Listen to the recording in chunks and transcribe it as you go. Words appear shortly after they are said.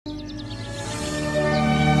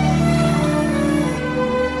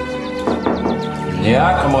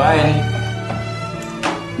Ja, komm rein.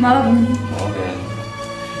 Morgen. Morgen.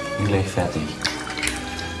 Bin gleich fertig.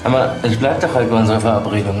 Aber es bleibt doch halt bei unserer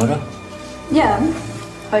Verabredung, oder? Ja,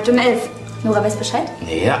 heute um 11. Nora weiß Bescheid?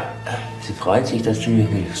 Ja, sie freut sich, dass du ihr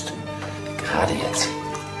hilfst. Gerade jetzt.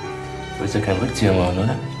 Du willst ja keinen Rückzieher machen,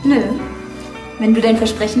 oder? Nö. Wenn du dein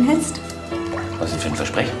Versprechen hältst. Was denn für ein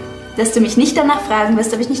Versprechen? Dass du mich nicht danach fragen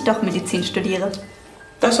wirst, ob ich nicht doch Medizin studiere.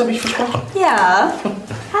 Das habe ich versprochen. Ja,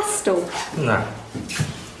 hast du. Na.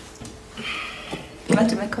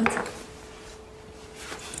 Warte mal kurz.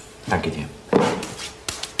 Danke dir.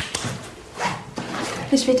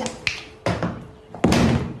 Bis später.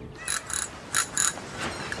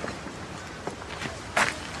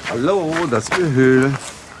 Hallo, das Öl.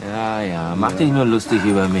 Ja, mach dich nur lustig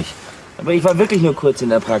über mich. Aber ich war wirklich nur kurz in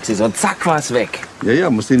der Praxis und zack, war's weg. Ja,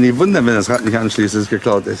 musst dich nie wundern, wenn das Rad nicht anschließt, dass es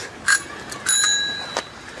geklaut ist.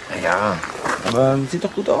 Ja, aber sieht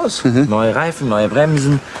doch gut aus. Neue Reifen, neue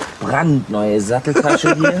Bremsen, brandneue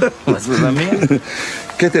Satteltasche hier. Was will man mehr?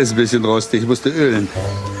 Kette ist ein bisschen rostig, ich musste ölen.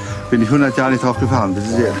 Bin ich 100 Jahre nicht drauf gefahren, das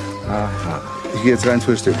ist er. Aha. Ich gehe jetzt rein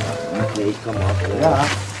frühstücken. Okay, ich komme auch. Ja.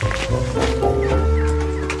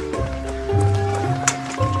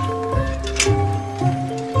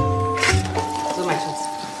 So, mein Schatz.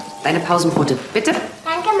 Deine Pausenbrote, bitte.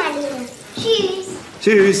 Danke, Marlene. Tschüss.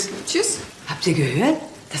 Tschüss. Tschüss. Habt ihr gehört?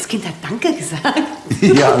 Das Kind hat Danke gesagt.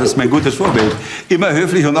 Ja, das ist mein gutes Vorbild. Immer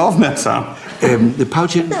höflich und aufmerksam.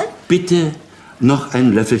 Paulchen, bitte noch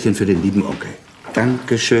ein Löffelchen für den lieben Onkel.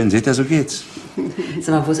 Dankeschön. Seht ihr, so geht's.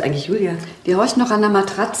 Sag mal, wo ist eigentlich Julia? Die horcht noch an der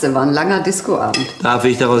Matratze. War ein langer Discoabend. Darf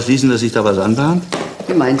ich daraus schließen, dass sich da was anbahnt?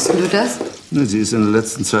 Wie meinst du das? Na, sie ist in der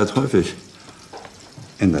letzten Zeit häufig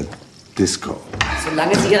in der Disco.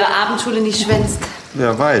 Solange sie ihre Abendschule nicht schwänzt.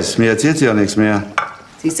 Wer weiß, mir erzählt sie ja nichts mehr.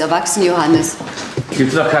 Sie ist erwachsen, Johannes.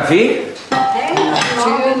 Gibt's noch Kaffee?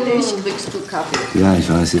 Natürlich kriegst du Kaffee. Ja, ich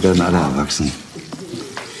weiß, sie werden alle erwachsen.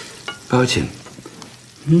 Paulchen,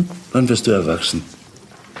 wann wirst du erwachsen?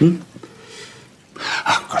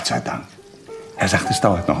 Ach, Gott sei Dank. Er sagt, es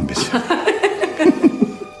dauert noch ein bisschen.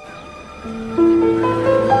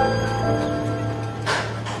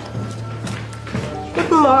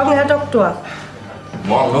 Guten Morgen, Herr Doktor.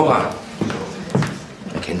 Morgen, Nora.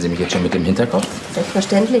 Erkennen Sie mich jetzt schon mit dem Hinterkopf?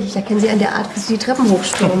 Selbstverständlich. Ich erkenne Sie an der Art, wie Sie die Treppen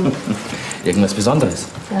hochstürmen. Irgendwas Besonderes?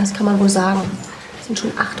 Ja, das kann man wohl sagen. Es sind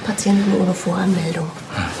schon 8 Patienten ohne Voranmeldung.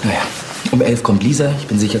 Naja, um 11 kommt Lisa. Ich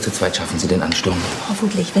bin sicher, zu zweit schaffen Sie den Ansturm.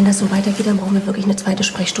 Hoffentlich. Wenn das so weitergeht, dann brauchen wir wirklich eine zweite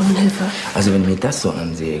Sprechstundenhilfe. Also wenn ich mir das so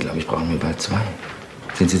ansehe, glaube ich, brauchen wir bald 2.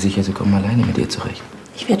 Sind Sie sicher, Sie kommen alleine mit ihr zurecht?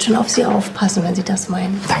 Ich werde schon auf Sie aufpassen, wenn Sie das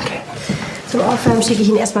meinen. Danke. Zum Aufwärmen schicke ich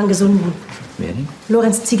Ihnen erstmal einen Gesunden. Wer denn?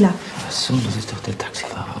 Lorenz Ziegler. Ach so, das ist doch der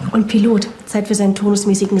Taxifahrer, oder? Und Pilot. Zeit für seinen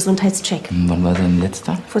turnusmäßigen Gesundheitscheck. Wann war sein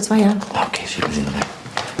letzter? Vor 2 Jahren. Okay, schicken Sie ihn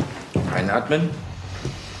rein. Einatmen.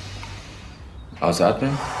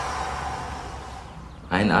 Ausatmen.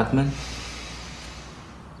 Einatmen.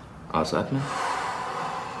 Ausatmen.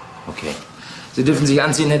 Okay. Sie dürfen sich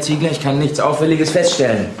anziehen, Herr Ziegler. Ich kann nichts Auffälliges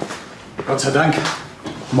feststellen. Gott sei Dank.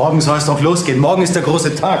 Morgen soll es doch losgehen. Morgen ist der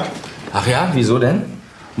große Tag. Ach ja, wieso denn?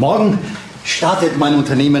 Morgen startet mein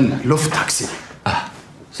Unternehmen Lufttaxi. Ah,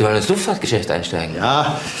 Sie wollen ins Luftfahrtgeschäft einsteigen?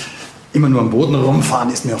 Ja, immer nur am Boden rumfahren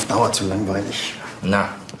ist mir auf Dauer zu langweilig. Na,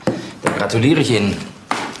 dann gratuliere ich Ihnen.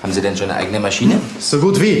 Haben Sie denn schon eine eigene Maschine? So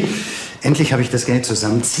gut wie. Endlich habe ich das Geld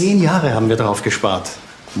zusammen. 10 Jahre haben wir darauf gespart.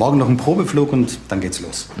 Morgen noch ein Probeflug und dann geht's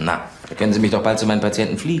los. Na, da können Sie mich doch bald zu meinen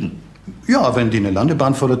Patienten fliegen. Ja, wenn die eine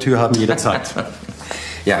Landebahn vor der Tür haben, jederzeit.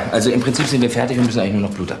 Ja, also im Prinzip sind wir fertig und müssen eigentlich nur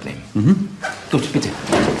noch Blut abnehmen. Gut, bitte.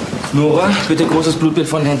 Nora, bitte großes Blutbild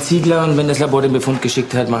von Herrn Ziegler und wenn das Labor den Befund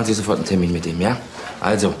geschickt hat, machen Sie sofort einen Termin mit ihm, ja?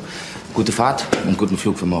 Also, gute Fahrt und guten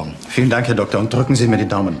Flug für morgen. Vielen Dank, Herr Doktor, und drücken Sie mir die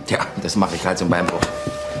Daumen. Ja, das mache ich, Hals- und Beinbruch.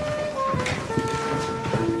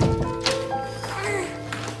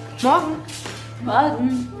 Morgen.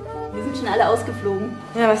 Morgen. Wir sind schon alle ausgeflogen.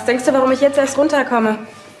 Ja, was denkst du, warum ich jetzt erst runterkomme?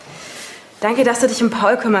 Danke, dass du dich um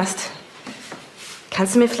Paul kümmerst.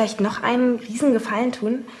 Kannst du mir vielleicht noch einen Riesengefallen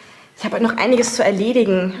tun? Ich habe heute noch einiges zu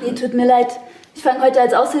erledigen. Nee, tut mir leid. Ich fange heute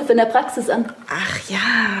als Aushilfe in der Praxis an. Ach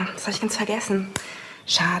ja, das habe ich ganz vergessen.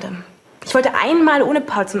 Schade. Ich wollte einmal ohne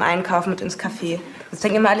Paul zum Einkaufen mit ins Café. Sonst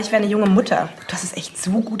denken immer alle, ich wäre eine junge Mutter. Du hast es echt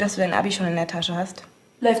so gut, dass du dein Abi schon in der Tasche hast.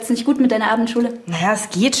 Läuft's nicht gut mit deiner Abendschule? Naja, es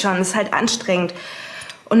geht schon. Es ist halt anstrengend.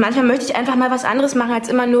 Und manchmal möchte ich einfach mal was anderes machen, als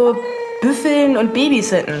immer nur büffeln und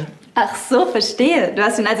babysitten. Ach so, verstehe. Du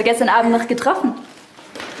hast ihn also gestern Abend noch getroffen.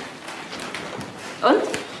 Und?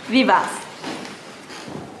 Wie war's?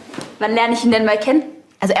 Wann lerne ich ihn denn mal kennen?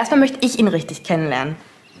 Also erstmal möchte ich ihn richtig kennenlernen.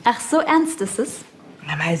 Ach, so ernst ist es?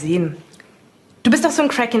 Na, mal sehen. Du bist doch so ein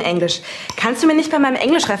Crack in Englisch. Kannst du mir nicht bei meinem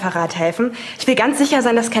Englischreferat helfen? Ich will ganz sicher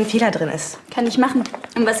sein, dass kein Fehler drin ist. Kann ich machen.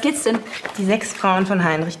 Um was geht's denn? Die 6 Frauen von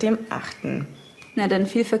Heinrich dem 8. Na dann,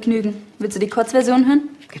 viel Vergnügen. Willst du die Kurzversion hören?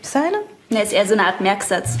 Gibt's da eine? Na, ist eher so eine Art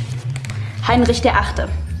Merksatz. Heinrich der 8.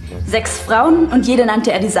 6 Frauen und jede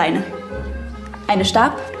nannte er die seine. Eine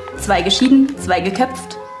starb, 2 geschieden, 2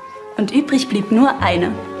 geköpft und übrig blieb nur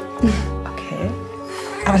eine. Okay.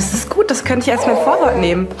 Aber das ist gut, das könnte ich als mein Vorwort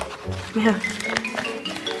nehmen. Ja.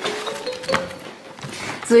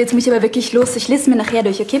 So, jetzt muss ich aber wirklich los. Ich lese es mir nachher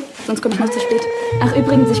durch, okay? Sonst komme ich noch zu spät. Ach,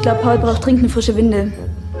 übrigens, ich glaube, Paul braucht dringend eine frische Windel.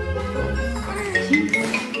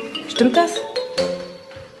 Stimmt das?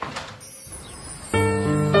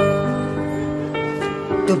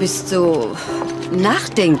 Du bist so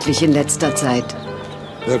nachdenklich in letzter Zeit.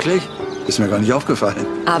 Wirklich? Ist mir gar nicht aufgefallen.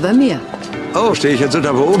 Aber mir. Oh, stehe ich jetzt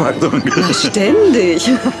unter Beobachtung? Na, ständig.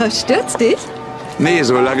 Stört's dich? Nee,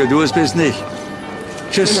 solange du es bist, nicht.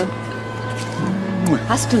 Tschüss.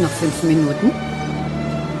 Hast du noch 5 Minuten?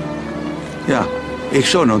 Ja, ich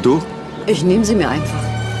schon. Und du? Ich nehme sie mir einfach.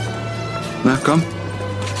 Na, komm.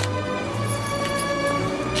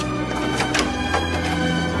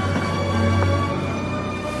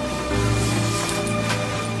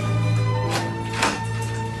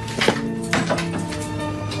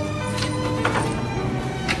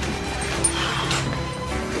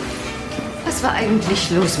 Was war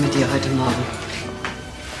eigentlich los mit dir heute Morgen?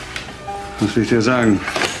 Was will ich dir sagen?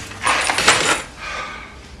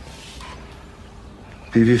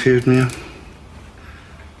 Bibi fehlt mir.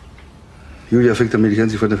 Julia fängt damit an,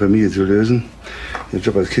 sich von der Familie zu lösen. Ihr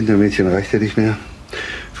Job als Kindermädchen reicht ja nicht mehr.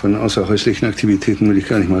 Von außerhäuslichen Aktivitäten will ich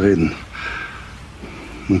gar nicht mal reden.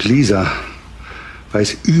 Und Lisa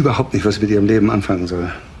weiß überhaupt nicht, was sie mit ihrem Leben anfangen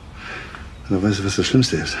soll. Also, weißt du, was das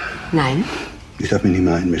Schlimmste ist? Nein. Ich darf mich nicht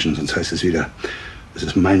mehr einmischen, sonst heißt es wieder, es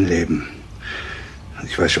ist mein Leben.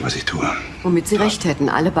 Ich weiß schon, was ich tue. Womit sie recht hätten,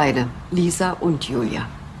 alle beide. Lisa und Julia.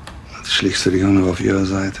 Jetzt schlägst du dich auch noch auf ihrer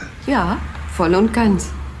Seite. Ja, voll und ganz.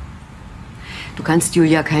 Du kannst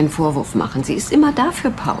Julia keinen Vorwurf machen. Sie ist immer da für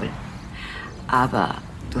Paul. Aber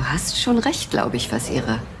du hast schon recht, glaube ich, was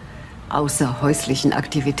ihre außerhäuslichen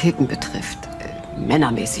Aktivitäten betrifft.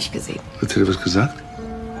 Männermäßig gesehen. Hat sie dir was gesagt?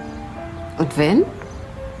 Und wenn?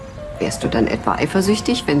 Wärst du dann etwa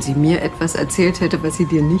eifersüchtig, wenn sie mir etwas erzählt hätte, was sie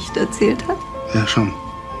dir nicht erzählt hat? Ja, schon.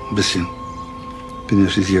 Ein bisschen. Bin ja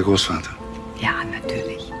schließlich ihr Großvater. Ja,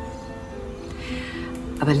 natürlich.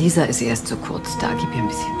 Aber Lisa ist erst so kurz da. Gib ihr ein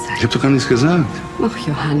bisschen Ich Zeit. hab doch gar nichts gesagt. Ach,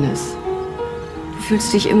 Johannes. Du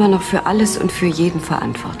fühlst dich immer noch für alles und für jeden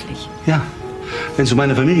verantwortlich. Ja. Wenn es um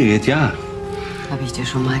meine Familie geht, ja. Habe ich dir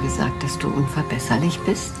schon mal gesagt, dass du unverbesserlich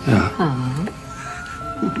bist? Ja. Ah.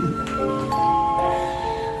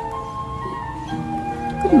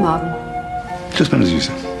 Guten Morgen. Tschüss, meine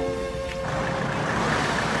Süße.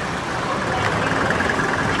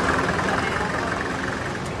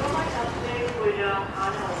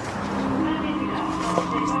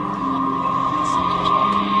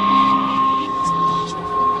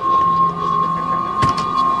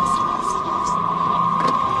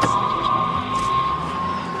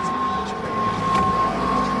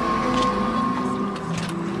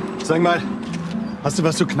 Sag mal, hast du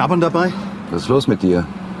was zu knabbern dabei? Was ist los mit dir?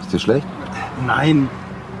 Ist dir schlecht? Nein.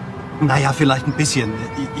 Naja, vielleicht ein bisschen.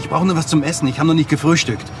 Ich brauche nur was zum Essen. Ich habe noch nicht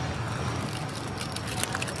gefrühstückt.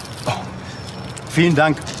 Oh, vielen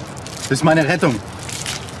Dank. Das ist meine Rettung.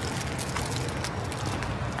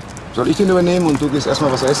 Soll ich den übernehmen und du gehst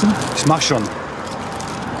erstmal was essen? Ich mach schon.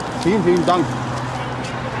 Vielen, vielen Dank.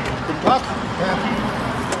 Guten Tag.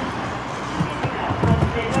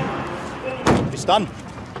 Bis dann.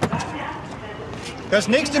 Das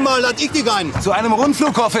nächste Mal lade ich dich ein. Zu einem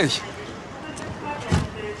Rundflug, hoffe ich.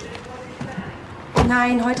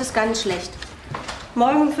 Nein, heute ist ganz schlecht.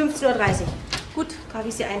 Morgen 15:30 Uhr. Gut, trage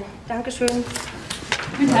ich Sie ein. Dankeschön.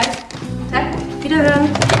 Guten Tag. Tag. Wiederhören.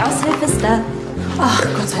 Die Aushilfe ist da. Ach,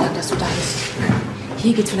 Gott sei Dank, dass du da bist.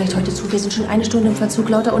 Hier geht's vielleicht heute zu. Wir sind schon 1 Stunde im Verzug,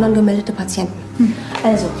 lauter unangemeldete Patienten.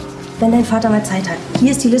 Also, wenn dein Vater mal Zeit hat,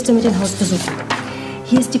 hier ist die Liste mit den Hausbesuchen.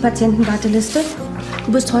 Hier ist die Patientenwarteliste.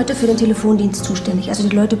 Du bist heute für den Telefondienst zuständig. Also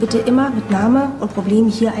die Leute bitte immer mit Name und Problem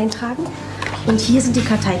hier eintragen. Und hier sind die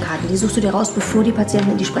Karteikarten. Die suchst du dir raus, bevor die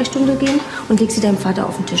Patienten in die Sprechstunde gehen und legst sie deinem Vater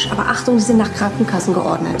auf den Tisch. Aber Achtung, die sind nach Krankenkassen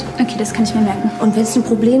geordnet. Okay, das kann ich mir merken. Und wenn es ein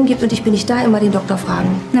Problem gibt und ich bin nicht da, immer den Doktor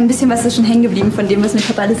fragen. Na, ein bisschen was ist schon hängen geblieben von dem, was mir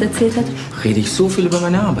Papa alles erzählt hat. Rede ich so viel über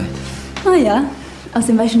meine Arbeit? Oh ja,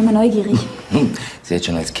 außerdem war ich schon immer neugierig. Sie hat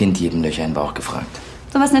schon als Kind jedem Löcher in den Bauch gefragt.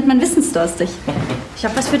 So was nennt man wissensdurstig. Ich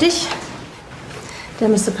habe was für dich. Der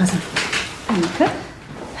müsste passen. Danke.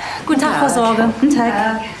 Guten Tag, Frau Sorge. Guten Tag.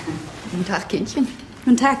 Guten Tag, Kindchen.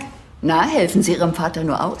 Guten Tag. Na, helfen Sie Ihrem Vater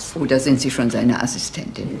nur aus? Oder sind Sie schon seine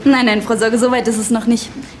Assistentin? Nein, nein, Frau Sorge, so weit ist es noch nicht.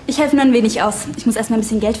 Ich helfe nur ein wenig aus. Ich muss erst mal ein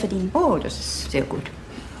bisschen Geld verdienen. Oh, das ist sehr gut.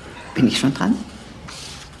 Bin ich schon dran?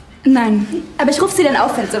 Nein, aber ich rufe Sie dann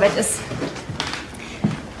auf, wenn es soweit ist.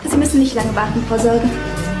 Sie müssen nicht lange warten, Frau Sorge.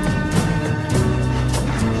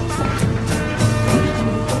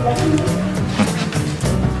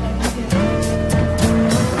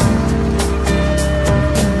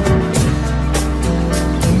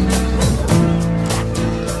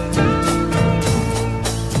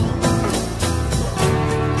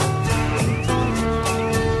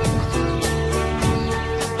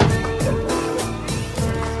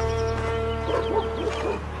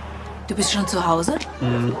 Du bist schon zu Hause?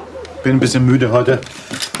 Bin ein bisschen müde heute.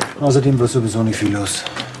 Außerdem war sowieso nicht viel los.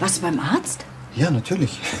 Warst du beim Arzt? Ja,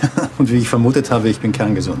 natürlich. Und wie ich vermutet habe, ich bin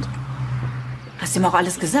kerngesund. Hast du ihm auch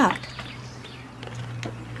alles gesagt?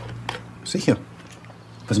 Sicher.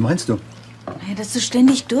 Was meinst du? Ja, dass du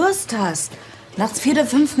ständig Durst hast. Nachts 4 oder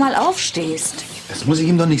 5 Mal aufstehst. Das muss ich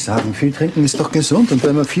ihm doch nicht sagen. Viel trinken ist doch gesund. Und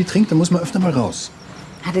wenn man viel trinkt, dann muss man öfter mal raus.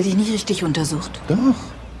 Hat er dich nicht richtig untersucht? Doch.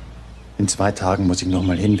 In 2 Tagen muss ich noch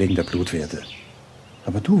mal hin wegen der Blutwerte.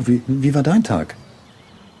 Aber du, wie war dein Tag?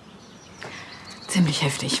 Ziemlich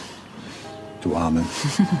heftig. Du Arme.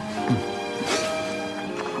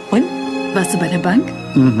 Und? Warst du bei der Bank?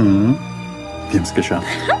 Mhm. Wir haben's geschafft.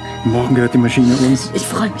 Morgen gehört die Maschine uns. Ich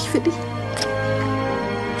freue mich für dich.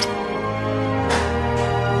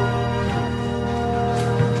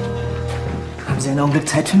 Haben Sie einen Augenblick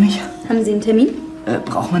Zeit für mich? Haben Sie einen Termin?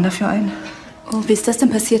 Braucht man dafür einen? Oh, wie ist das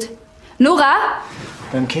denn passiert? Nora?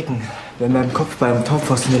 Beim Kicken. Bin beim Kopf beim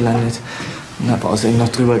Torpfosten gelandet und hab außerdem noch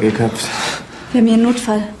drüber geköpft. Wir haben hier einen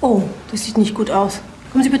Notfall. Oh, das sieht nicht gut aus.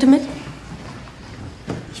 Kommen Sie bitte mit.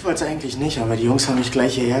 Ich wollte es eigentlich nicht, aber die Jungs haben mich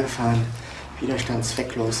gleich hierher gefahren. Widerstand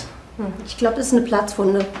zwecklos. Ich glaube, das ist eine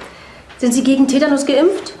Platzwunde. Sind Sie gegen Tetanus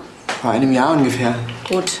geimpft? Vor einem Jahr ungefähr.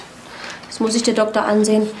 Gut. Das muss sich der Doktor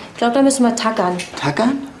ansehen. Ich glaube, da müssen wir tackern.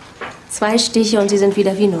 Tackern? 2 Stiche und Sie sind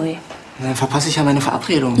wieder wie neu. Dann verpasse ich ja meine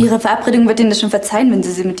Verabredung. Ihre Verabredung wird Ihnen das schon verzeihen, wenn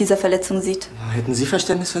sie sie mit dieser Verletzung sieht. Hätten Sie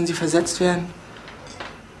Verständnis, wenn Sie versetzt wären?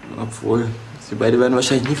 Obwohl, Sie beide werden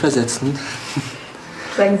wahrscheinlich nie versetzt, ne?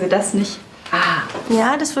 Sagen Sie das nicht.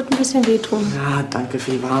 Ja, das wird ein bisschen wehtun. Ja, danke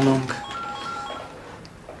für die Warnung.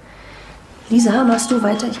 Lisa, machst du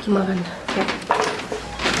weiter? Ich gehe mal ran. Ja.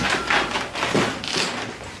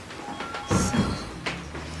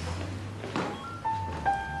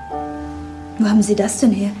 Wo haben Sie das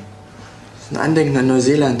denn her? Das ist ein Andenken an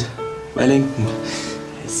Neuseeland. Wellington.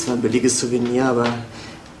 Ist zwar ein billiges Souvenir, aber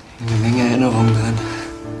eine Menge Erinnerungen dran.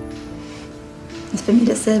 Ist bei mir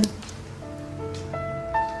dasselbe.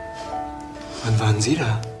 Wann waren Sie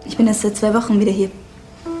da? Ich bin erst seit 2 Wochen wieder hier.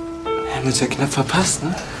 Wir haben uns ja knapp verpasst,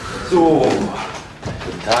 ne? So.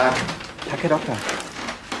 Guten Tag. Tag, Herr Doktor.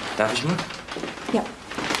 Darf ich mal? Ja.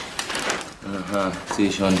 Aha,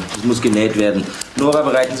 sehe schon. Das muss genäht werden. Nora,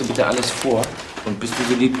 bereiten Sie bitte alles vor. Und bist du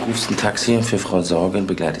so lieb, rufst ein Taxi für Frau Sorge und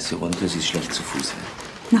begleitest sie runter. Sie ist schlecht zu Fuß.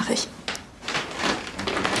 Mach ich.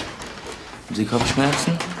 Haben Sie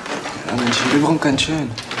Kopfschmerzen? Ja, Mensch, die Übung ganz schön.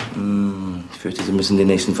 Ich fürchte, Sie müssen die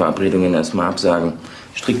nächsten Verabredungen erstmal absagen.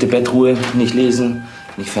 Strikte Bettruhe, nicht lesen,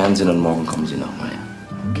 nicht Fernsehen und morgen kommen Sie nochmal.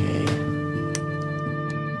 Okay.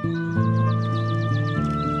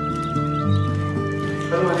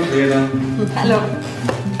 Hallo, meine Kleine. Hallo.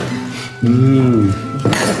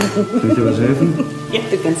 Kann ich dir was helfen? Ja,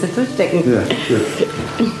 du kannst das durchstecken. Ja, ja.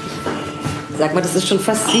 Sag mal, das ist schon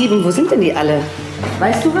fast 7. Wo sind denn die alle?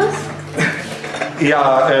 Weißt du was?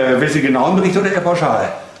 Ja, willst du genauen Bericht oder eher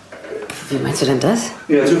pauschal? Wie meinst du denn das?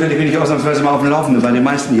 Ja, zufällig bin ich ausnahmsweise mal auf dem Laufenden, bei den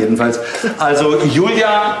meisten jedenfalls. Also,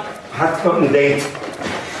 Julia hat irgendein Date.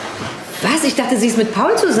 Was? Ich dachte, sie ist mit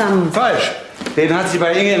Paul zusammen. Falsch. Den hat sie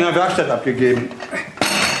bei Inge in der Werkstatt abgegeben.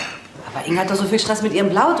 Aber Inge hat doch so viel Stress mit ihrem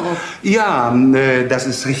Blaudruck. Ja, das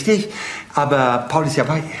ist richtig. Aber Paul ist ja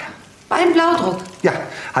bei ihr. Beim Blaudruck? Ja,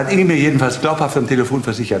 hat Inge mir jedenfalls glaubhaft am Telefon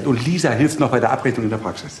versichert. Und Lisa hilft noch bei der Abrechnung in der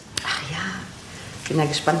Praxis. Ach ja. Bin ja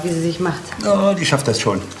gespannt, wie sie sich macht. Oh, die schafft das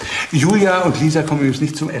schon. Julia und Lisa kommen übrigens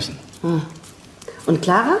nicht zum Essen. Und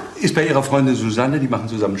Clara? Ist bei ihrer Freundin Susanne, die machen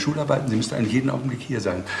zusammen Schularbeiten. Sie müsste eigentlich jeden Augenblick hier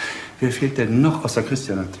sein. Wer fehlt denn noch? Außer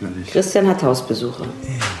Christian natürlich. Christian hat Hausbesuche.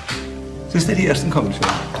 Siehst du, die ersten kommen schon.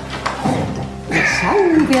 Schau,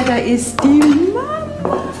 wer da ist. Die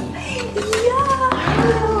Mama. Ja.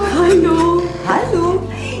 Hallo. Hallo.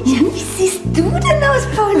 Ja, wie siehst du denn aus,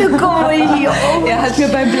 Paul Gold? Er hat mir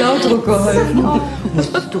beim Blaudruck geholfen.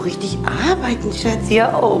 Musst du richtig arbeiten, Schatz?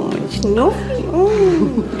 Ja, oh, mein Schnuffi.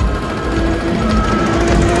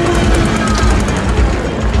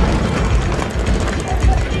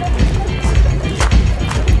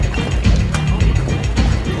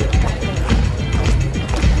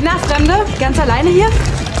 Schule? Ganz alleine hier?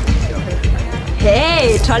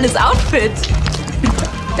 Hey, tolles Outfit.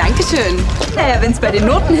 Dankeschön. Naja, wenn's bei den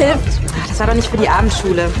Noten hilft. Ach, das war doch nicht für die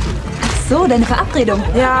Abendschule. Ach so, deine Verabredung.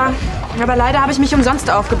 Ja, aber leider habe ich mich umsonst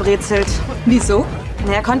aufgebrezelt. Wieso?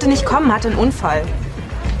 Er konnte nicht kommen, hatte einen Unfall.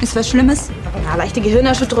 Ist was Schlimmes? Ja, leichte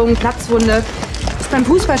Gehirnerschütterung, Platzwunde. Ist beim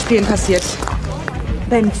Fußballspielen passiert.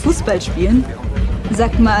 Beim Fußballspielen?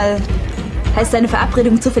 Sag mal, heißt deine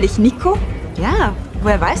Verabredung zufällig Nico? Ja,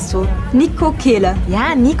 woher weißt du? Nico Kehler.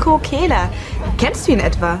 Ja, Nico Kehler. Kennst du ihn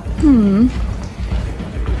etwa?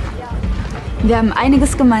 Wir haben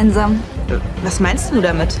einiges gemeinsam. Was meinst du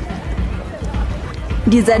damit?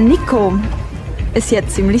 Dieser Nico ist ja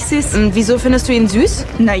ziemlich süß. Und wieso findest du ihn süß?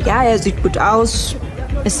 Naja, er sieht gut aus,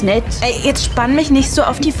 ist nett. Ey, jetzt spann mich nicht so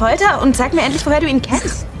auf die Folter und sag mir endlich, woher du ihn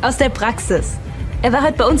kennst. Aus der Praxis. Er war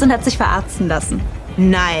heute bei uns und hat sich verarzten lassen.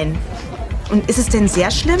 Nein. Und ist es denn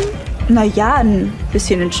sehr schlimm? Naja, ein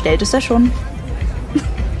bisschen entstellt ist er schon.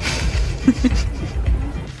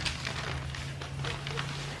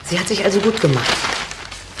 Sie hat sich also gut gemacht.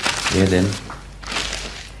 Wer denn?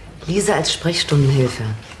 Lisa als Sprechstundenhilfe.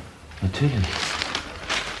 Natürlich.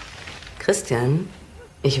 Christian,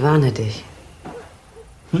 ich warne dich.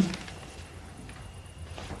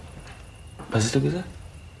 Was hast du gesagt?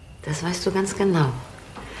 Das weißt du ganz genau.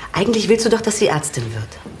 Eigentlich willst du doch, dass sie Ärztin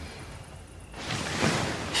wird.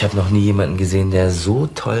 Ich habe noch nie jemanden gesehen, der so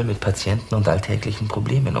toll mit Patienten und alltäglichen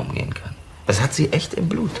Problemen umgehen kann. Das hat sie echt im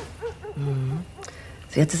Blut.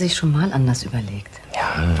 Sie hatte sich schon mal anders überlegt.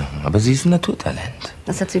 Ja, aber sie ist ein Naturtalent.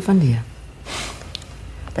 Das hat sie von dir.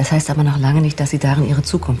 Das heißt aber noch lange nicht, dass sie darin ihre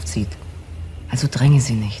Zukunft sieht. Also dränge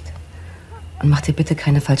sie nicht. Und mach dir bitte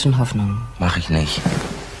keine falschen Hoffnungen. Mach ich nicht.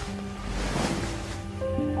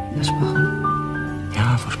 Versprochen?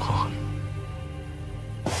 Ja, versprochen.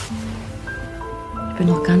 Ich bin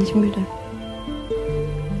noch gar nicht müde.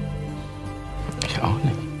 Ich auch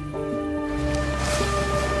nicht.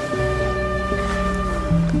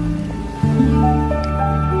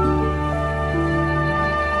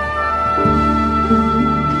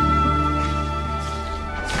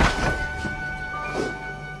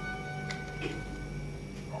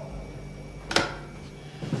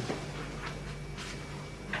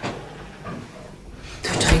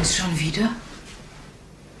 Du trinkst schon wieder?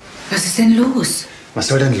 Was ist denn los? Was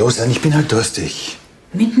soll denn los sein? Ich bin halt durstig.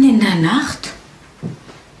 Mitten in der Nacht?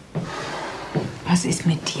 Was ist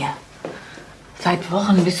mit dir? Seit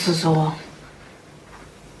Wochen bist du so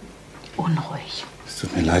unruhig. Es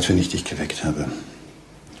tut mir leid, wenn ich dich geweckt habe.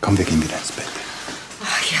 Komm, wir gehen wieder ins Bett.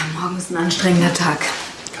 Ach ja, morgen ist ein anstrengender Tag.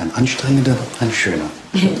 Kein anstrengender, ein schöner.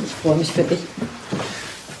 Ich freue mich für dich.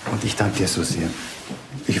 Und ich danke dir so sehr.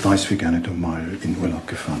 Ich weiß, wie gerne du mal in Urlaub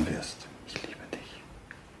gefahren wärst. Ich liebe dich.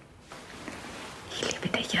 Ich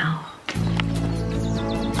liebe dich auch.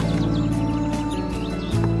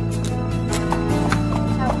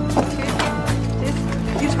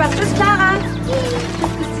 Viel Spaß. Tschüss, Clara.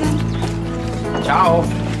 Ciao.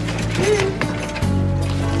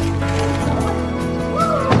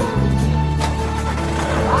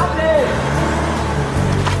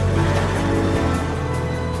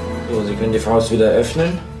 So, Sie können die Faust wieder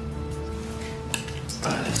öffnen.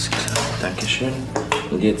 Alles klar, Dankeschön.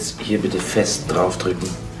 Und jetzt hier bitte fest draufdrücken.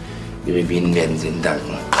 Ihre Venen werden Sie Ihnen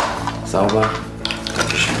danken. Sauber.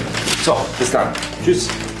 Dankeschön. So, bis dann. Tschüss.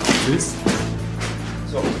 Tschüss.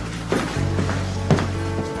 So.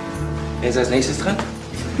 Wer ist als nächstes dran?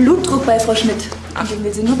 Blutdruck bei Frau Schmidt. Den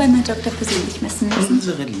will sie nur beim Herrn Doktor persönlich messen lassen.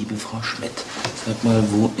 Unsere liebe Frau Schmidt. Sag mal,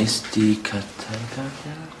 wo ist die Karteikarte?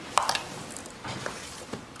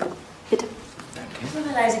 Bitte. Danke.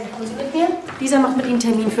 Herr Leisig, kommen Sie mit mir? Lisa macht mit Ihnen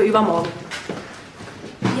Termin für übermorgen.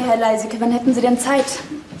 Ja, Herr Leisig, wann hätten Sie denn Zeit?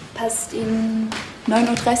 Passt Ihnen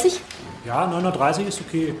 9:30 Uhr? Ja, 9:30 Uhr ist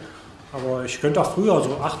okay. Aber ich könnte auch früher, so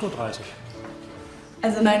 8:30 Uhr.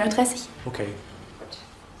 Also 9:30 Uhr. Okay.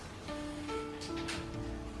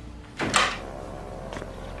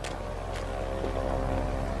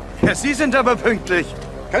 Ja, Sie sind aber pünktlich.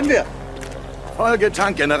 Können wir? Folge,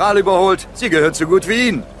 Tank, General überholt. Sie gehört so gut wie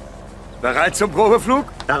Ihnen. Bereit zum Probeflug?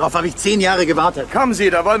 Darauf habe ich 10 Jahre gewartet. Kommen Sie,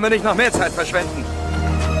 da wollen wir nicht noch mehr Zeit verschwenden.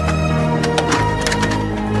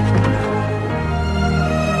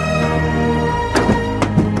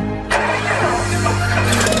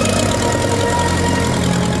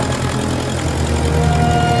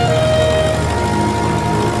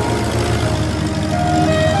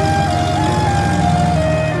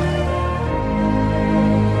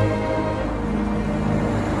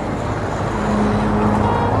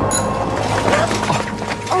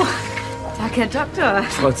 Herr Doktor.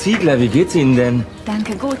 Frau Ziegler, wie geht's Ihnen denn?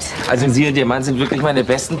 Danke, gut. Also Sie und Ihr Mann sind wirklich meine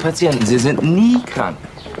besten Patienten. Sie sind nie krank.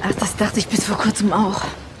 Ach, das dachte ich bis vor kurzem auch.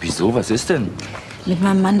 Wieso? Was ist denn? Mit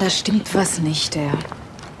meinem Mann, da stimmt was nicht. Der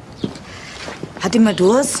hat immer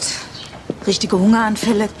Durst, richtige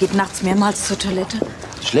Hungeranfälle, geht nachts mehrmals zur Toilette.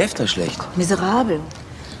 Schläft er schlecht? Miserabel.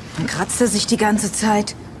 Dann kratzt er sich die ganze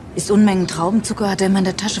Zeit. Isst Unmengen Traubenzucker, hat er immer in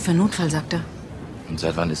der Tasche für Notfall, sagt er. Und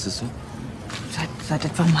seit wann ist es so? Seit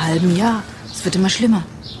etwa einem halben Jahr. Es wird immer schlimmer.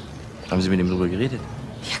 Haben Sie mit ihm drüber geredet?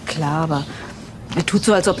 Ja klar, aber er tut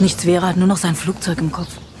so, als ob nichts wäre, hat nur noch sein Flugzeug im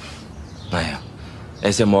Kopf. Naja, er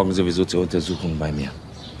ist ja morgen sowieso zur Untersuchung bei mir.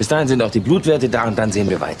 Bis dahin sind auch die Blutwerte da und dann sehen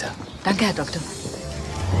wir weiter. Danke, Herr Doktor.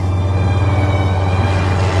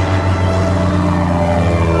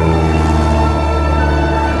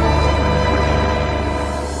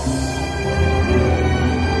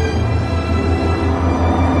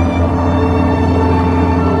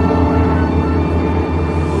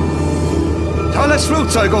 Tolles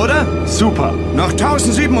Flugzeug, oder? Super. Noch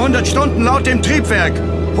 1700 Stunden laut dem Triebwerk.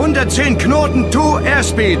 110 Knoten to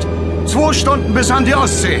Airspeed. 2 Stunden bis an die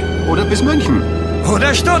Ostsee. Oder bis München.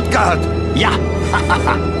 Oder Stuttgart. Ja.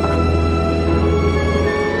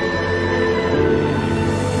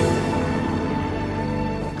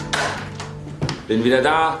 Bin wieder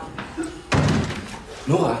da.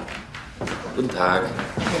 Nora. Guten Tag.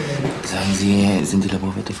 Sagen Sie, sind die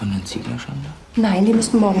Laborwerte von Herrn Ziegler schon da? Nein, die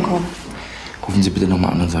müssten morgen kommen. Rufen Sie bitte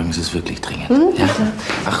nochmal an und sagen, es ist wirklich dringend. Ja?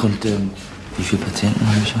 Ach, und wie viele Patienten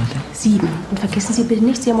habe ich heute? 7. Und vergessen Sie bitte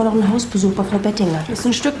nicht, Sie haben auch noch einen Hausbesuch bei Frau Bettinger. Die ist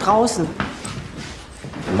ein Stück draußen.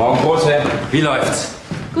 Morgen, Große. Wie läuft's?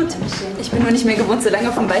 Gut, ich bin nur nicht mehr gewohnt, so lange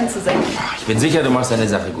auf dem Bein zu sein. Ich bin sicher, du machst deine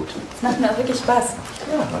Sache gut. Es macht mir auch wirklich Spaß.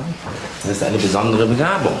 Ja, das ist eine besondere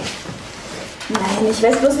Begabung. Nein, ich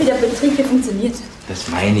weiß bloß, wie der Betrieb hier funktioniert. Das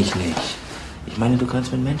meine ich nicht. Ich meine, du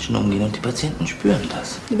kannst mit Menschen umgehen und die Patienten spüren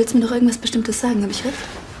das. Du willst mir doch irgendwas Bestimmtes sagen, habe ich recht?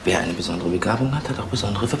 Wer eine besondere Begabung hat, hat auch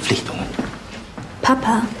besondere Verpflichtungen.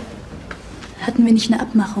 Papa, hatten wir nicht eine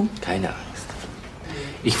Abmachung? Keine Angst.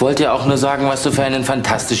 Ich wollte ja auch nur sagen, was du für einen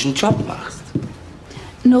fantastischen Job machst.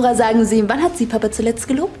 Nora, sagen Sie, wann hat Sie Papa zuletzt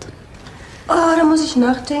gelobt? Oh, da muss ich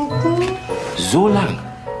nachdenken. So lang?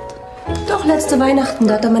 Doch, letzte Weihnachten,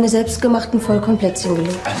 da hat er meine selbstgemachten Vollkornplätzchen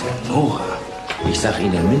gelobt. Also, Nora, ich sage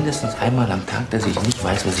Ihnen mindestens einmal am Tag, dass ich nicht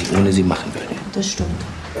weiß, was ich ohne Sie machen würde. Das stimmt.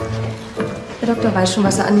 Der Doktor weiß schon,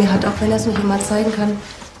 was er an mir hat, auch wenn er es nicht immer zeigen kann.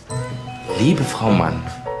 Liebe Frau Mann,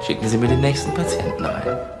 schicken Sie mir den nächsten Patienten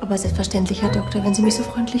rein. Aber selbstverständlich, Herr Doktor, wenn Sie mich so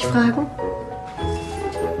freundlich fragen.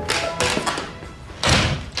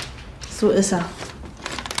 So ist er.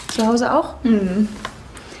 Zu Hause auch? Mhm.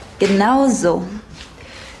 Genau so.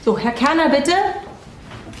 So, Herr Kerner, bitte.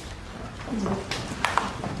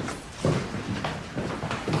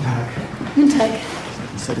 Guten Tag.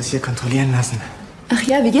 Ich soll das hier kontrollieren lassen. Ach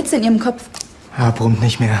ja, wie geht's in Ihrem Kopf? Ah, brummt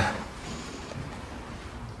nicht mehr.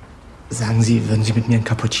 Sagen Sie, würden Sie mit mir einen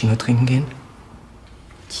Cappuccino trinken gehen?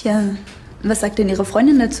 Tja, was sagt denn Ihre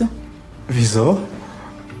Freundin dazu? Wieso?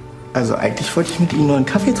 Also eigentlich wollte ich mit Ihnen nur einen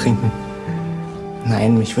Kaffee trinken.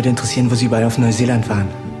 Nein, mich würde interessieren, wo Sie überall auf Neuseeland waren.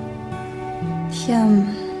 Tja,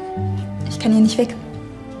 ich kann hier nicht weg.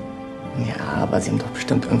 Ja, aber Sie haben doch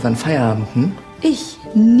bestimmt irgendwann Feierabend, hm? Ich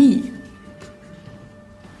nie.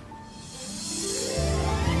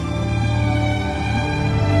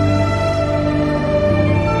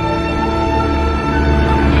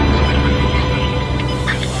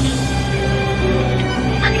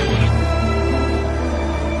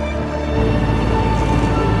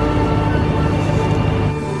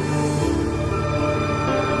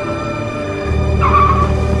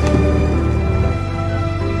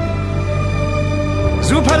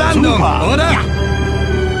 Super Landung, oder? Ja.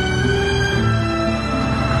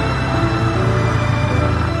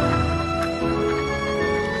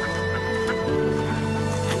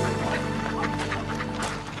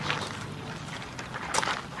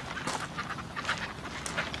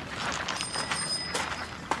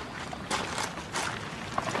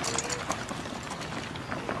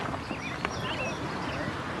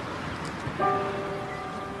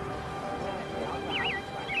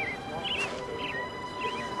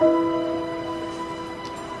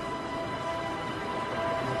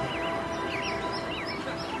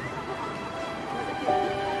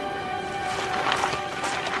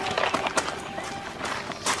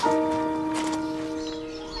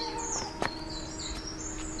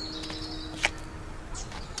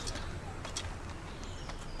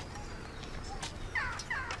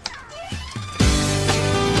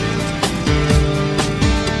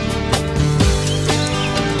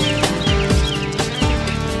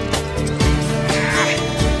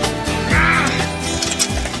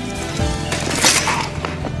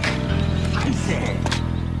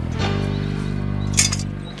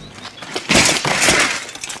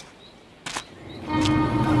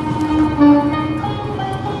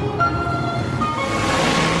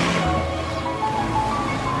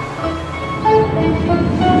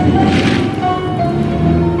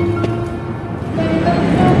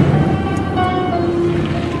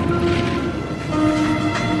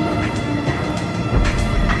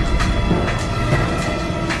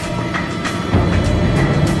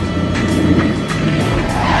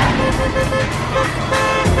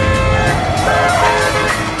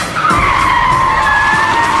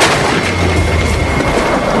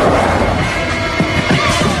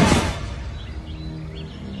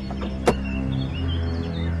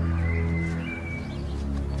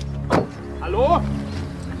 Hallo?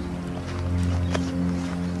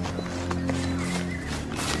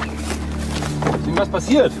 Ist Ihnen was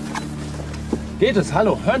passiert? Geht es?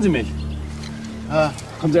 Hallo, hören Sie mich? Ja,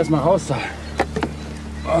 kommen Sie erst mal raus da.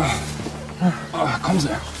 Oh, kommen Sie.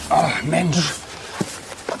 Oh, Mensch.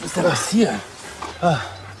 Was ist denn passiert?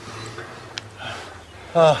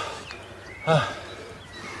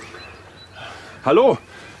 Hallo?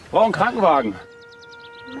 Brauche einen Krankenwagen.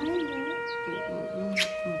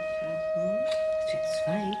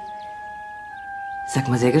 Sag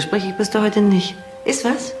mal, sehr gesprächig bist du heute nicht. Ist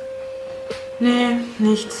was? Nee,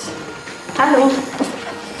 nichts. Hallo.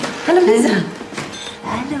 Hallo, Lisa.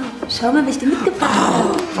 Hallo. Schau mal, wie ich dir mitgebracht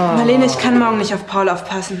habe. Marlene, ich kann morgen nicht auf Paul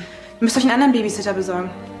aufpassen. Ihr müsst euch einen anderen Babysitter besorgen.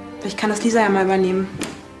 Vielleicht kann das Lisa ja mal übernehmen.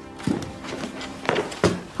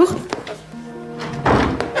 Huch.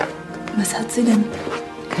 Was hat sie denn?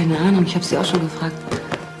 Keine Ahnung, ich habe sie auch schon gefragt.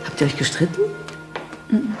 Habt ihr euch gestritten?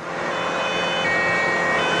 Mhm.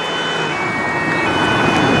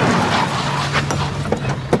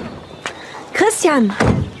 Christian,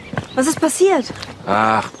 was ist passiert?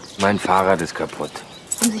 Ach, mein Fahrrad ist kaputt.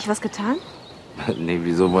 Haben Sie sich was getan? Nee,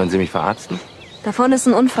 wieso wollen Sie mich verarzten? Da vorne ist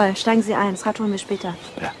ein Unfall. Steigen Sie ein. Das Rad holen wir später.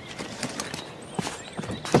 Ja.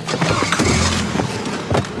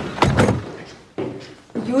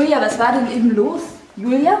 Julia, was war denn eben los?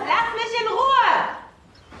 Julia? Lass mich in Ruhe!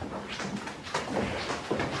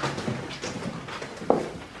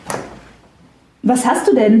 Was hast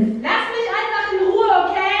du denn? Lass mich einfach in Ruhe,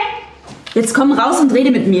 okay? Jetzt komm raus und rede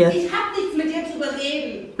mit mir. Ich hab nichts mit dir zu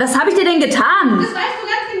bereden. Was habe ich dir denn getan? Das weißt du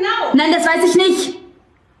ganz genau. Nein, das weiß ich nicht.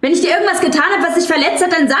 Wenn ich dir irgendwas getan habe, was dich verletzt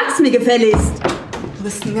hat, dann sag's mir gefälligst. Du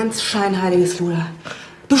bist ein ganz scheinheiliges Luder.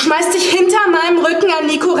 Du schmeißt dich hinter meinem Rücken an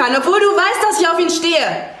Nico ran, obwohl du weißt, dass ich auf ihn stehe.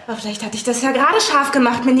 Aber vielleicht hat dich das ja gerade scharf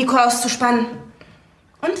gemacht, mir Nico auszuspannen.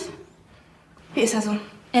 Und? Wie ist er so?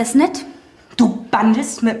 Er ist nett. Du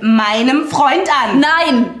bandelst mit meinem Freund an.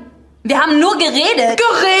 Nein! Wir haben nur geredet.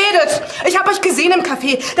 Geredet! Ich hab euch gesehen im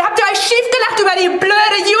Café. Da habt ihr euch schiefgelacht über die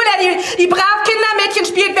blöde Julia, die brav Kindermädchen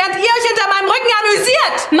spielt, während ihr euch hinter meinem Rücken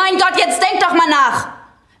amüsiert. Mein Gott, jetzt denk doch mal nach.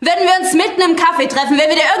 Würden wir uns mitten im Café treffen, wenn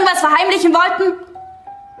wir dir irgendwas verheimlichen wollten?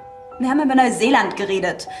 Wir haben über Neuseeland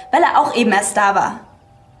geredet, weil er auch eben erst da war.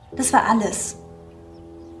 Das war alles.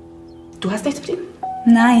 Du hast nichts mit ihm?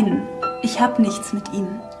 Nein, ich hab nichts mit ihm.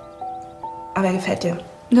 Aber er gefällt dir.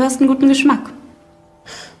 Du hast einen guten Geschmack.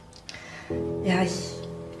 Ja,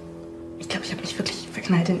 ich glaube, ich habe mich wirklich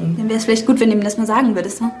verknallt in ihn. Dann wäre es vielleicht gut, wenn du ihm das mal sagen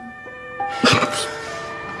würdest, ne?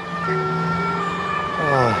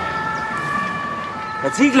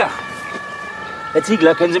 Herr Ziegler! Herr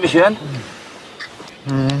Ziegler, können Sie mich hören?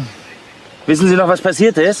 Wissen Sie noch, was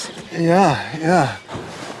passiert ist? Ja.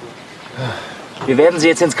 Wir werden Sie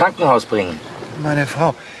jetzt ins Krankenhaus bringen. Meine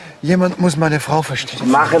Frau. Jemand muss meine Frau verstehen.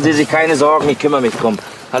 Machen Sie sich keine Sorgen, ich kümmere mich drum.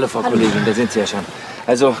 Hallo, Frau Kollegin, da sind Sie ja schon.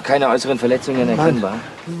 Also keine äußeren Verletzungen erkennbar.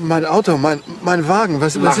 Mein Auto, mein Wagen,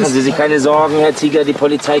 was Machen ist... Sie sich keine Sorgen, Herr Ziegler, die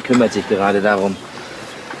Polizei kümmert sich gerade darum.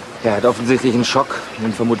 Er hat offensichtlich einen Schock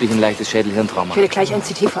und vermutlich ein leichtes Schädelhirntrauma. Ich werde gleich ein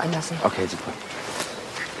CT veranlassen. Okay, super.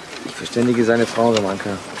 Ich verständige seine Frau, Romanka.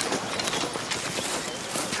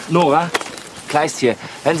 Nora, Kleist hier.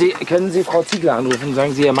 Hören Sie, können Sie Frau Ziegler anrufen?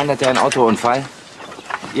 Sagen Sie, Ihr Mann hatte einen Autounfall.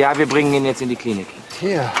 Ja, wir bringen ihn jetzt in die Klinik.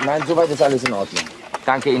 Hier. Nein, soweit ist alles in Ordnung.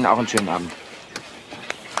 Danke Ihnen, auch einen schönen Abend.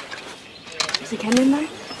 Sie kennen den Mann?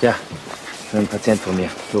 Ja, ein Patient von mir,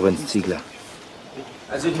 Lorenz Ziegler.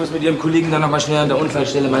 Also ich muss mit Ihrem Kollegen dann noch mal schnell an der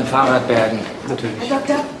Unfallstelle mein Fahrrad bergen. Natürlich.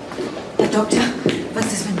 Herr Doktor, was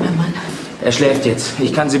ist mit meinem Mann? Er schläft jetzt.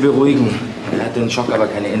 Ich kann Sie beruhigen. Er hatte einen Schock, aber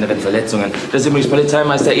keine inneren Verletzungen. Das ist übrigens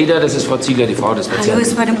Polizeimeister Eder, das ist Frau Ziegler, die Frau des Patienten. Hallo,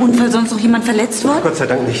 ist bei dem Unfall sonst noch jemand verletzt worden? Gott sei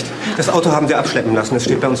Dank nicht. Das Auto haben wir abschleppen lassen. Es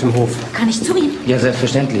steht bei uns im Hof. Kann ich zu ihm? Ja,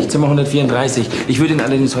 selbstverständlich. Zimmer 134. Ich würde ihn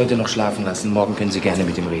allerdings heute noch schlafen lassen. Morgen können Sie gerne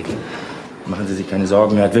mit ihm reden. Machen Sie sich keine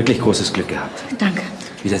Sorgen, er hat wirklich großes Glück gehabt. Danke.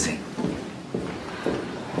 Wiedersehen.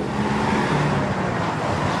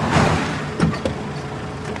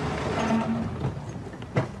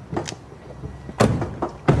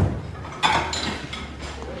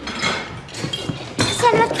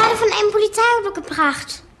 Christian wird gerade von einem Polizeiauto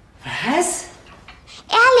gebracht. Was?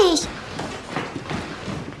 Ehrlich.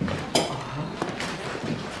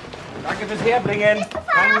 Danke fürs Herbringen.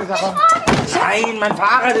 Keine Sache. Nein, mein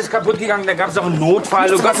Fahrrad ist kaputt gegangen. Da gab es auch einen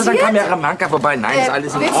Notfall. Und Gott sei Dank kam ja Ramanka vorbei. Nein, ist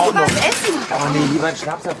alles in Ordnung. Willst du was essen? Oh nee, lieber einen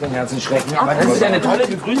Schnaps auf den Herzen schrecken. Aber das ist ja eine tolle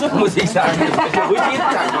Begrüßung, muss ich sagen. Das wird ja ruhig jeden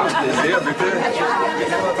Tag machen. Sehr, bitte.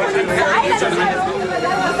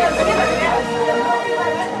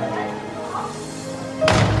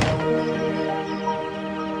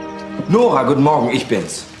 Nora, guten Morgen, ich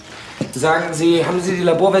bin's. Sagen Sie, haben Sie die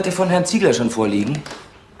Laborwerte von Herrn Ziegler schon vorliegen?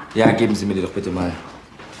 Ja, geben Sie mir die doch bitte mal.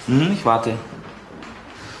 Ich warte.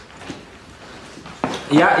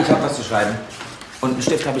 Ja, ich habe was zu schreiben. Und einen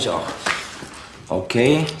Stift habe ich auch.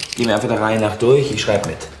 Okay, gehen wir einfach der Reihe nach durch. Ich schreibe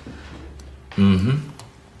mit.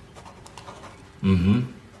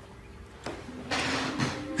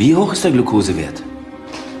 Wie hoch ist der Glukosewert?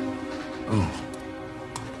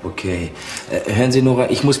 Oh. Okay. Hören Sie, Nora,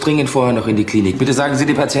 ich muss dringend vorher noch in die Klinik. Bitte sagen Sie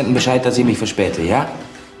den Patienten Bescheid, dass ich mich verspäte, ja?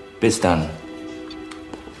 Bis dann.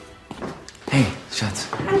 Hey, Schatz.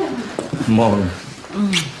 Hallo. Morgen.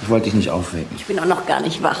 Ich wollte dich nicht aufwecken. Ich bin auch noch gar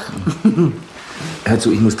nicht wach. Hör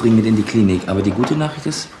zu, ich muss dringend in die Klinik. Aber die gute Nachricht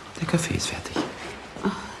ist, der Kaffee ist fertig.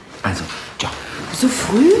 Also, ciao. So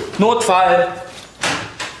früh? Notfall!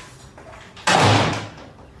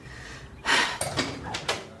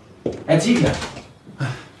 Herr Ziegler.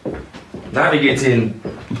 Na, wie geht's Ihnen?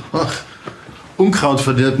 Ach, Unkraut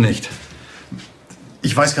verdirbt nicht.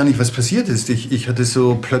 Ich weiß gar nicht, was passiert ist. Ich hatte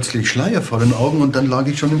so plötzlich Schleier vor den Augen und dann lag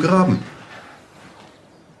ich schon im Graben.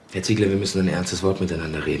 Herr Ziegler, wir müssen ein ernstes Wort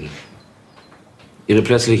miteinander reden. Ihre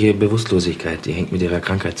plötzliche Bewusstlosigkeit, die hängt mit Ihrer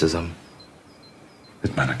Krankheit zusammen.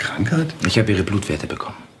 Mit meiner Krankheit? Ich habe Ihre Blutwerte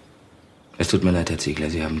bekommen. Es tut mir leid, Herr Ziegler,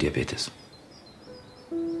 Sie haben Diabetes.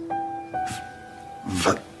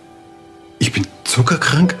 Was? Ich bin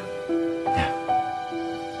zuckerkrank? Ja.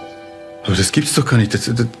 Aber das gibt's doch gar nicht.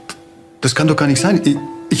 Das kann doch gar nicht sein.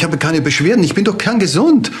 Ich habe keine Beschwerden. Ich bin doch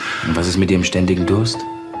kerngesund. Und was ist mit Ihrem ständigen Durst?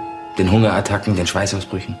 Den Hungerattacken, den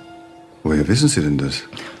Schweißausbrüchen? Woher wissen Sie denn das?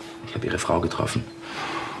 Ich habe Ihre Frau getroffen.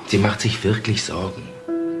 Sie macht sich wirklich Sorgen.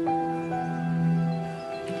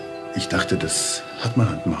 Ich dachte, das hat man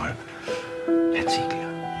halt mal. Herr Ziegler,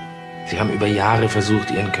 Sie haben über Jahre versucht,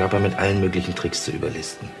 Ihren Körper mit allen möglichen Tricks zu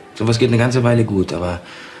überlisten. Sowas geht eine ganze Weile gut, aber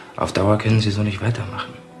auf Dauer können Sie so nicht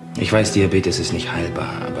weitermachen. Ich weiß, Diabetes ist nicht heilbar,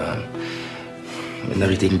 aber mit einer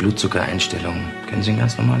richtigen Blutzuckereinstellung können Sie ein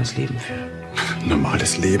ganz normales Leben führen.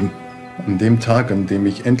 Normales Leben? An dem Tag, an dem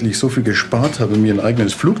ich endlich so viel gespart habe, mir ein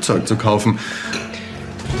eigenes Flugzeug zu kaufen,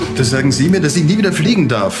 da sagen Sie mir, dass ich nie wieder fliegen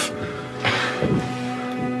darf.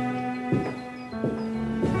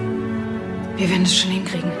 Wir werden es schon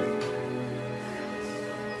hinkriegen.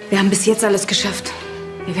 Wir haben bis jetzt alles geschafft.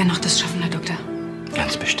 Wir werden auch das schaffen, Herr Doktor.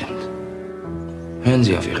 Ganz bestimmt. Hören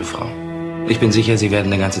Sie auf Ihre Frau. Ich bin sicher, Sie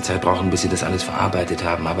werden eine ganze Zeit brauchen, bis Sie das alles verarbeitet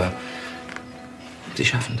haben, aber Sie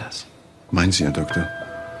schaffen das. Meinen Sie, Herr Doktor?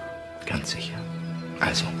 Ganz sicher.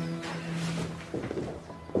 Also.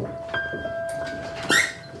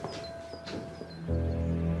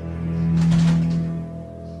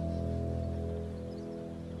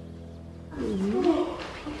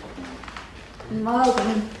 Guten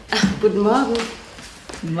Morgen. Ach, guten Morgen.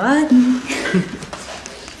 Guten Morgen.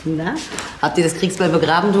 Na, habt ihr das Kriegsbeil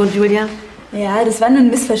begraben, du und Julia? Ja, das war nur ein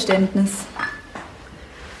Missverständnis.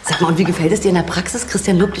 Sag mal, und wie gefällt es dir in der Praxis?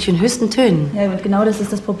 Christian lobt dich in höchsten Tönen. Ja, und genau das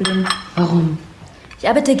ist das Problem. Warum? Ich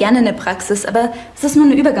arbeite gerne in der Praxis, aber es ist nur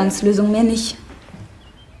eine Übergangslösung, mehr nicht.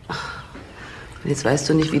 Und jetzt weißt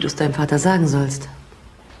du nicht, wie du es deinem Vater sagen sollst.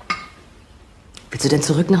 Willst du denn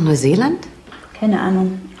zurück nach Neuseeland? Keine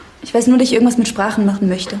Ahnung. Ich weiß nur, dass ich irgendwas mit Sprachen machen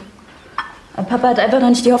möchte. Aber Papa hat einfach noch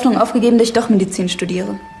nicht die Hoffnung aufgegeben, dass ich doch Medizin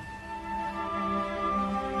studiere.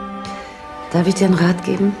 Darf ich dir einen Rat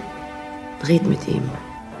geben? Red mit ihm.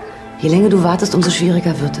 Je länger du wartest, umso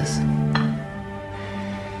schwieriger wird es.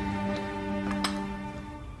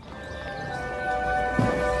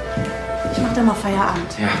 Ich mach dann mal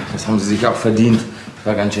Feierabend. Ja, das haben Sie sich auch verdient.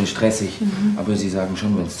 War ganz schön stressig. Aber Sie sagen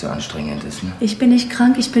schon, wenn es zu anstrengend ist, ne? Ich bin nicht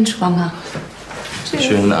krank, ich bin schwanger. Tschüss.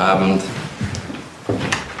 Schönen Abend.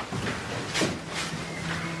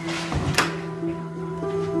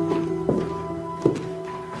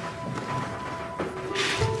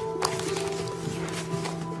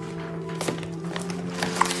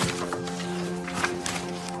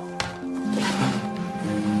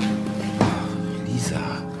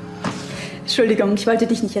 Entschuldigung, ich wollte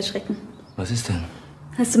dich nicht erschrecken. Was ist denn?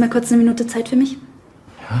 Hast du mal kurz eine Minute Zeit für mich?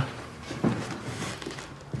 Ja?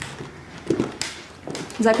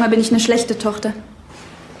 Sag mal, bin ich eine schlechte Tochter?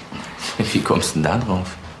 Wie kommst du denn da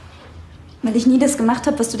drauf? Weil ich nie das gemacht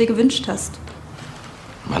habe, was du dir gewünscht hast.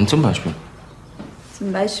 Wann zum Beispiel?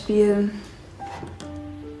 Zum Beispiel,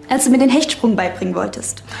 als du mir den Hechtsprung beibringen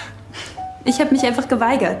wolltest. Ich habe mich einfach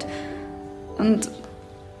geweigert. Und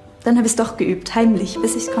dann habe ich es doch geübt, heimlich,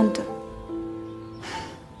 bis ich es konnte.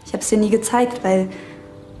 Ich habe es dir nie gezeigt, weil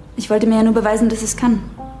ich wollte mir ja nur beweisen, dass ich es kann.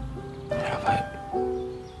 Ja, aber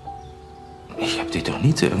ich habe dich doch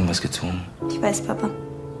nie zu irgendwas gezwungen. Ich weiß, Papa.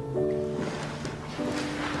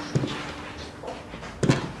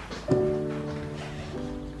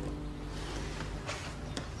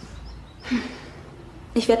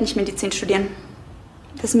 Ich werde nicht Medizin studieren.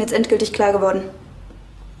 Das ist mir jetzt endgültig klar geworden.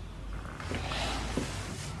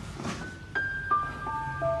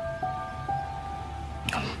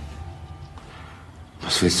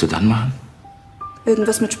 Was willst du dann machen?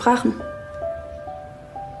 Irgendwas mit Sprachen.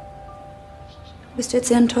 Bist du jetzt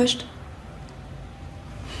sehr enttäuscht?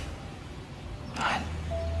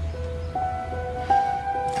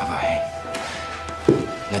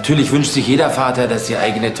 Natürlich wünscht sich jeder Vater, dass die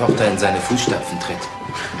eigene Tochter in seine Fußstapfen tritt.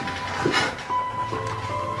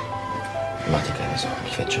 Mach dir keine Sorgen,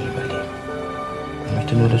 ich werde schon überleben. Ich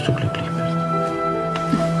möchte nur, dass du glücklich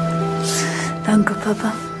bist. Danke,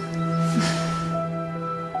 Papa.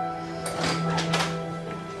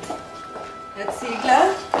 Herr Ziegler?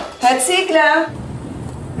 Herr Ziegler!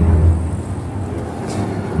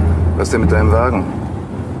 Was denn mit deinem Wagen?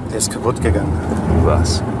 Der ist kaputt gegangen.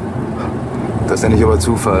 Was? Das nenne ich aber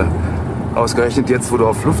Zufall. Ausgerechnet jetzt, wo du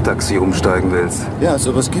auf Lufttaxi umsteigen willst. Ja,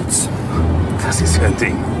 sowas gibt's. Das ist ja ein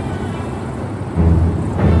Ding.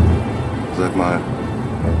 Sag mal,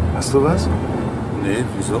 hast du was? Nee,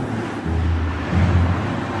 wieso?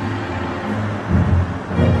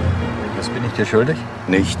 Was bin ich dir schuldig?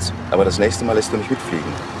 Nichts. Aber das nächste Mal lässt du mich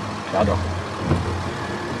mitfliegen. Klar doch.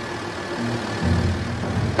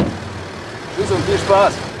 Tschüss und viel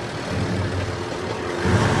Spaß.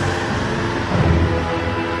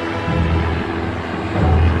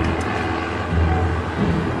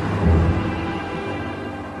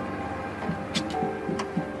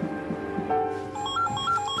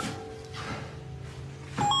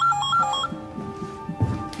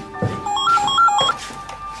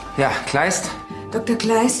 Ja, Kleist? Dr.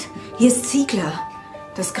 Kleist, hier ist Ziegler.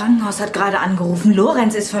 Das Krankenhaus hat gerade angerufen.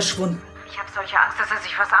 Lorenz ist verschwunden. Ich habe solche Angst, dass er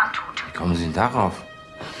sich was antut. Wie kommen Sie denn darauf?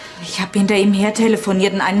 Ich habe hinter ihm her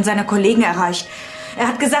telefoniert und einen seiner Kollegen erreicht. Er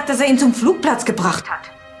hat gesagt, dass er ihn zum Flugplatz gebracht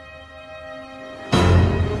hat.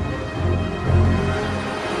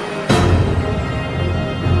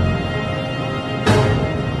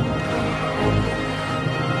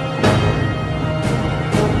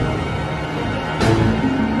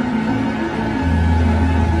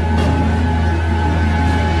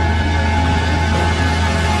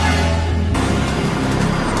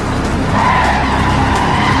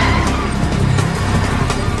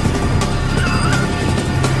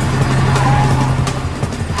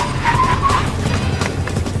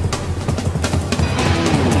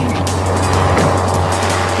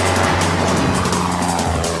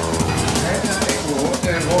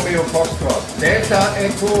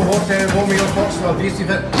 Echo, Hotel Romeo Foxtrot. Wie ist die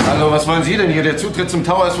Hallo, was wollen Sie denn hier? Der Zutritt zum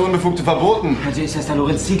Tower ist für Unbefugte verboten. Also ist das der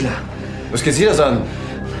Lorenz Ziegler? Was geht Sie das an?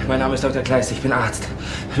 Mein Name ist Dr. Kleist, ich bin Arzt.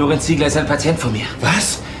 Lorenz Ziegler ist ein Patient von mir.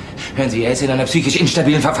 Was? Hören Sie, er ist in einer psychisch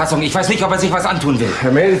instabilen Verfassung. Ich weiß nicht, ob er sich was antun will.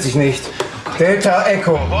 Er meldet sich nicht. Delta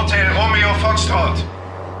Echo, Hotel Romeo Foxtrot.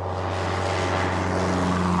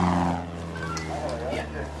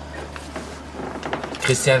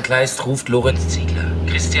 Christian Kleist ruft Lorenz Ziegler.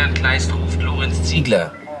 Christian Kleist ruft Lorenz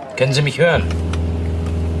Ziegler. Können Sie mich hören?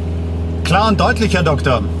 Klar und deutlich, Herr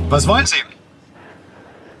Doktor. Was wollen Sie?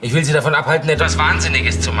 Ich will Sie davon abhalten, etwas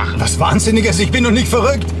Wahnsinniges zu machen. Was Wahnsinniges? Ich bin doch nicht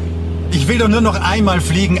verrückt. Ich will doch nur noch einmal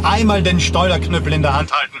fliegen, einmal den Steuerknüppel in der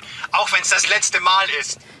Hand halten. Auch wenn es das letzte Mal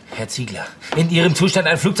ist. Herr Ziegler, in Ihrem Zustand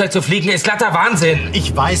ein Flugzeug zu fliegen, ist glatter Wahnsinn.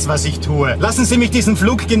 Ich weiß, was ich tue. Lassen Sie mich diesen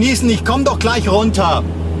Flug genießen. Ich komme doch gleich runter.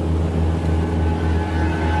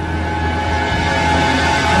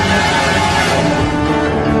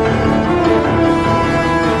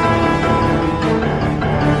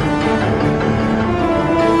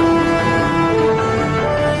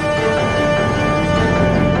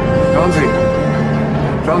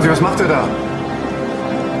 Schauen Sie, was macht er da?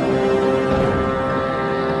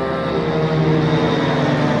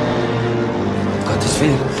 Um Gottes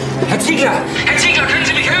Willen. Herr Ziegler! Herr Ziegler, können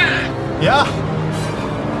Sie mich hören? Ja,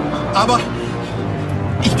 aber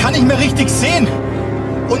ich kann nicht mehr richtig sehen.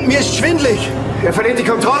 Und mir ist schwindelig. Er verliert die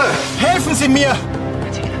Kontrolle. Helfen Sie mir!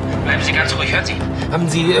 Herr Ziegler, bleiben Sie ganz ruhig. Hören Sie, haben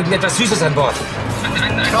Sie irgendetwas Süßes an Bord?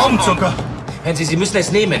 Ein Traubenzucker. Hören Sie, Sie müssen es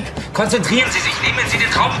nehmen. Konzentrieren Sie sich. Nehmen Sie den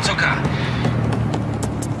Traubenzucker.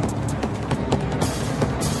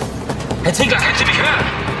 Herr Ziegler, können Sie mich hören?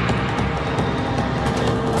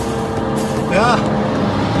 Ja.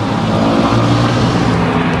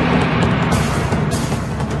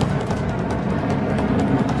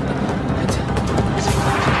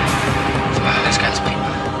 Das ist ganz prima.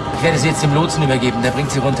 Ich werde Sie jetzt dem Lotsen übergeben. Der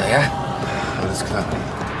bringt Sie runter, ja? Alles klar.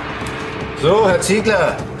 So, Herr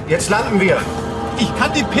Ziegler, jetzt landen wir. Ich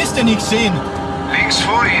kann die Piste nicht sehen. Links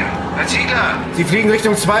vor Ihnen. Herr Ziegler, Sie fliegen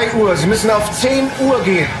Richtung 2 Uhr. Sie müssen auf 10 Uhr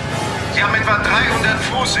gehen. Sie haben etwa 300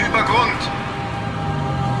 Fuß über Grund.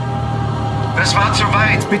 Das war zu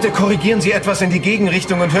weit. Bitte korrigieren Sie etwas in die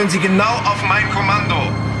Gegenrichtung und hören Sie genau auf mein Kommando.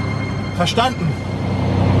 Verstanden.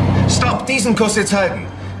 Stopp, diesen Kurs jetzt halten.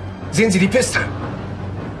 Sehen Sie die Piste?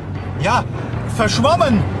 Ja,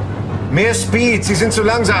 verschwommen. Mehr Speed, Sie sind zu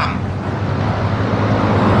langsam.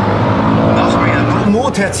 Noch mehr, nur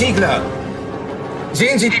Mut, Herr Ziegler.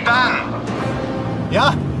 Sehen Sie die Bahn?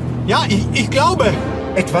 Ja, ich glaube.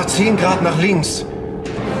 Etwa 10 Grad nach links.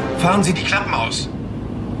 Fahren Sie die Klappen aus.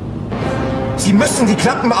 Sie müssen die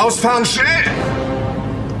Klappen ausfahren, schnell!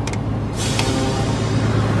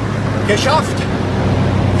 Geschafft!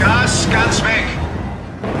 Gas ganz weg!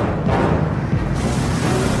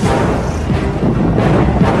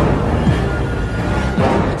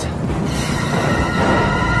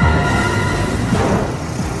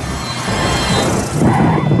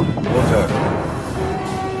 Montag.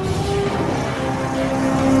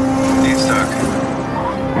 Dienstag.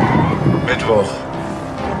 Mittwoch.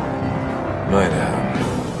 Meine Herren.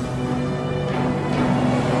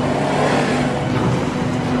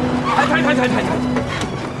 Halt!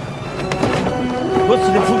 Kurz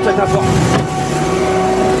zu dem Flugzeug davor.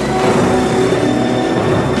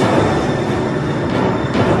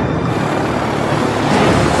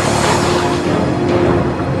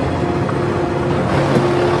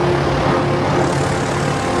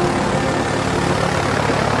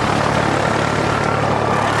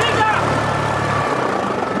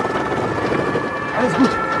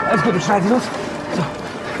 Alles gut, ich schalte los. So,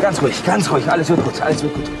 ganz ruhig, alles wird gut.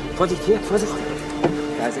 Vorsicht hier, Vorsicht.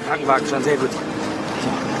 Da ist der Krankenwagen schon, sehr gut. So,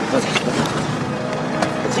 Vorsicht.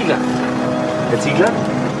 Herr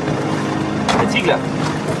Ziegler.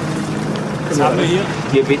 Was haben wir hier?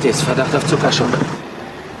 Diabetes, Verdacht auf Zuckerschock.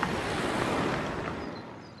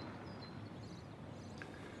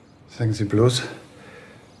 Sagen Sie bloß,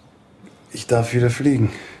 ich darf wieder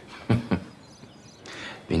fliegen.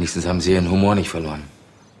 Wenigstens haben Sie Ihren Humor nicht verloren.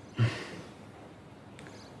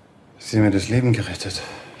 Sie haben mir das Leben gerettet.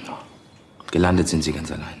 Gelandet sind Sie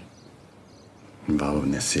ganz allein. War aber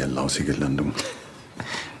eine sehr lausige Landung.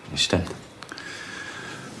 Das stimmt.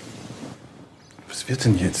 Was wird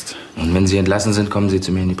denn jetzt? Und wenn Sie entlassen sind, kommen Sie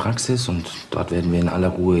zu mir in die Praxis und dort werden wir in aller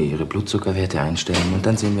Ruhe Ihre Blutzuckerwerte einstellen und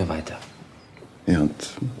dann sehen wir weiter. Ja, und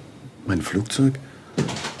mein Flugzeug?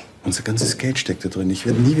 Unser ganzes Geld steckt da drin. Ich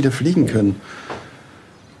werde nie wieder fliegen können.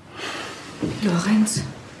 Lorenz,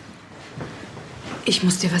 ich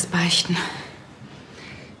muss dir was beichten.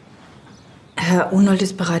 Herr Unold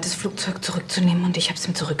ist bereit, das Flugzeug zurückzunehmen und ich habe es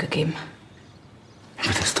ihm zurückgegeben.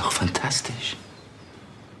 Aber das ist doch fantastisch.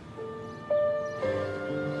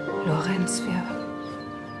 Lorenz,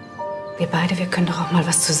 wir beide, wir können doch auch mal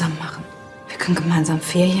was zusammen machen. Wir können gemeinsam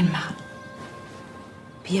Ferien machen.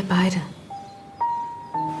 Wir beide.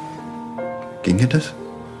 Ginge das?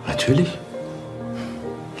 Natürlich.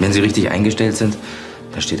 Wenn Sie richtig eingestellt sind,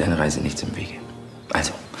 da steht eine Reise nichts im Wege.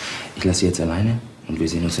 Also, ich lasse Sie jetzt alleine und wir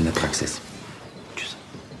sehen uns in der Praxis. Tschüss.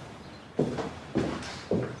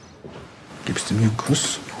 Gibst du mir einen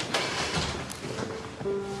Kuss?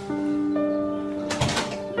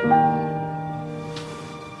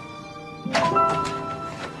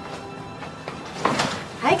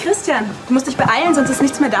 Hi Christian, du musst dich beeilen, sonst ist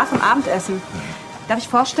nichts mehr da vom Abendessen. Darf ich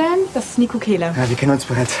vorstellen? Das ist Nico Kehle. Ja, wir kennen uns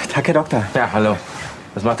bereits. Tag, Herr Doktor. Ja, hallo.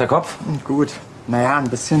 Was macht der Kopf? Gut. Naja, ein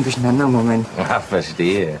bisschen durcheinander im Moment. Ah,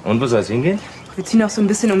 verstehe. Und wo soll es hingehen? Wir ziehen noch so ein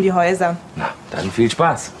bisschen um die Häuser. Na, dann viel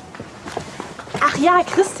Spaß. Ach ja,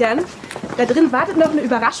 Christian, da drin wartet noch eine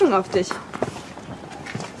Überraschung auf dich.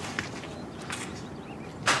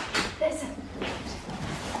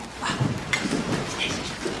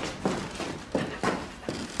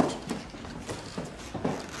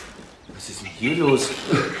 Was ist denn hier los?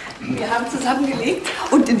 Wir haben zusammengelegt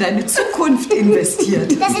und in deine Zukunft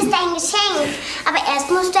investiert. Das ist ein Geschenk. Aber erst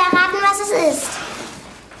musst du erraten, was es ist.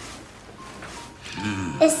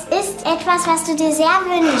 Es ist etwas, was du dir sehr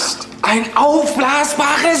wünschst. Ein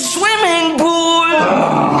aufblasbares Swimmingpool!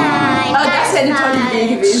 Nein, das wäre eine tolle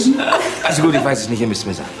Idee gewesen. Also gut, ich weiß es nicht, ihr müsst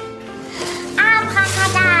mir sagen.